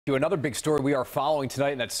To another big story we are following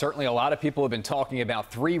tonight, and that certainly a lot of people have been talking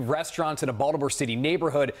about. 3 restaurants in a Baltimore City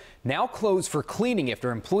neighborhood now closed for cleaning after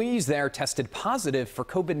employees there tested positive for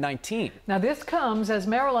COVID-19. Now this comes as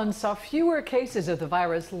Maryland saw fewer cases of the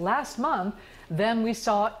virus last month than we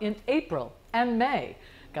saw in April and May.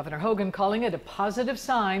 Governor Hogan calling it a positive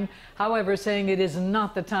sign, however, saying it is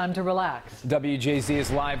not the time to relax. WJZ is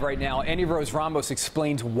live right now. Annie Rose Ramos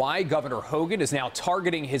explains why Governor Hogan is now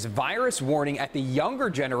targeting his virus warning at the younger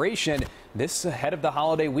generation, this ahead of the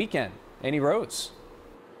holiday weekend. Annie Rose.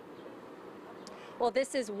 Well,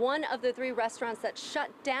 this is one of the 3 restaurants that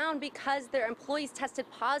shut down because their employees tested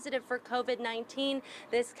positive for COVID-19.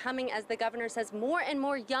 This coming as the governor says more and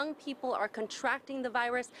more young people are contracting the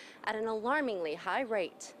virus at an alarmingly high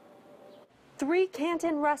rate. 3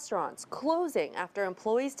 Canton restaurants closing after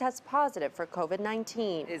employees test positive for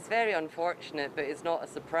COVID-19. It's very unfortunate, but it's not a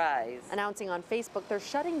surprise. Announcing on Facebook they're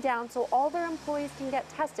shutting down so all their employees can get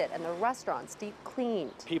tested and the restaurants deep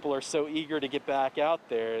cleaned. People are so eager to get back out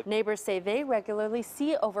there. Neighbors say they regularly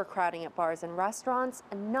see overcrowding at bars and restaurants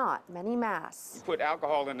and not many masks. You put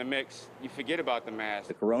alcohol in the mix, you forget about the mask.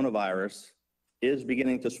 The coronavirus is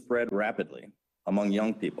beginning to spread rapidly among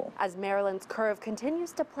young people. As Maryland's curve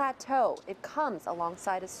continues to plateau, it comes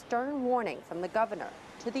alongside a stern warning from the governor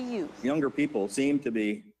to the youth. Younger people seem to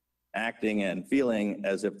be acting and feeling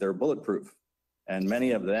as if they're bulletproof, and many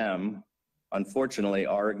of them, unfortunately,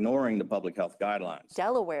 are ignoring the public health guidelines.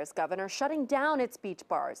 Delaware's governor shutting down its beach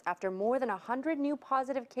bars after more than 100 new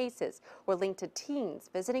positive cases were linked to teens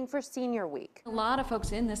visiting for senior week. A lot of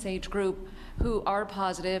folks in this age group who are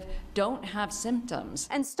positive don't have symptoms.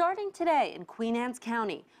 And starting today in Queen Anne's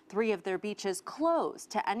County, 3 of their beaches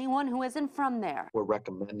closed to anyone who isn't from there. We're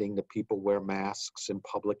recommending that people wear masks in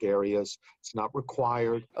public areas. It's not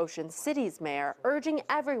required. Ocean City's mayor urging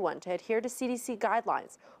everyone to adhere to CDC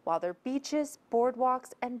guidelines while their beaches,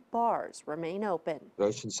 boardwalks, and bars remain open.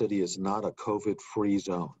 Ocean City is not a COVID-free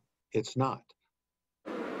zone. It's not.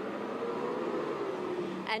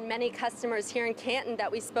 And many customers here in Canton that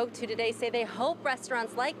we spoke to today say they hope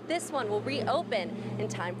restaurants like this one will reopen in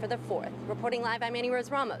time for the 4th. Reporting live, I'm Annie Rose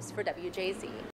Ramos for WJZ.